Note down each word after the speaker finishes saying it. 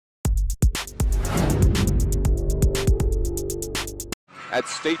at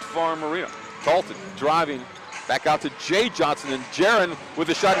State Farm Arena. Dalton driving back out to Jay Johnson, and Jaron with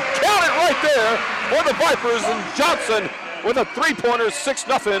a shot. Count it right there for the Vipers, and Johnson with a three-pointer,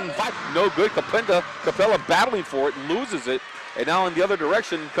 6-0. No good. Capella battling for it, loses it. And now in the other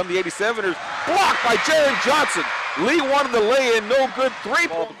direction come the 87ers. Blocked by Jaron Johnson. Lee wanted the lay-in, no good.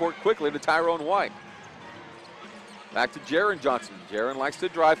 Ball the court quickly to Tyrone White. Back to Jaron Johnson. Jaron likes to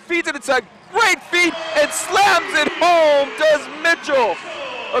drive, feeds it inside. Great feed, and slams it home. Does Mitchell.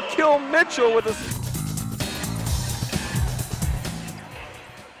 Akil Mitchell with a...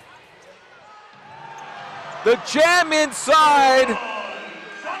 The jam inside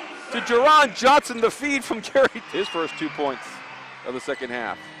to Jaron Johnson. The feed from Gary. His first 2 points of the second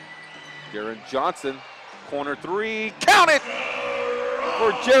half. Jaron Johnson, corner three. Count it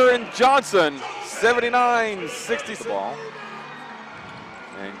for Jaron Johnson. 79-66 the ball.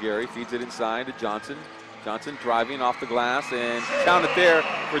 And Gary feeds it inside to Johnson. Johnson driving off the glass, and count it there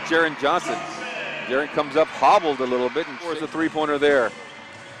for Jaron Johnson. Jaron comes up hobbled a little bit and scores a three-pointer there.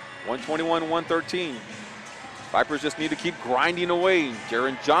 121-113. Vipers just need to keep grinding away.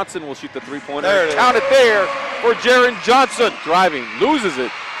 Jaron Johnson will shoot the three-pointer. Count it there for Jaron Johnson. Driving, loses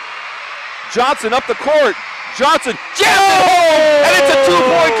it. Johnson up the court. Johnson jams it home, and it's a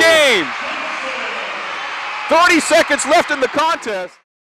two-point game. 30 seconds left in the contest.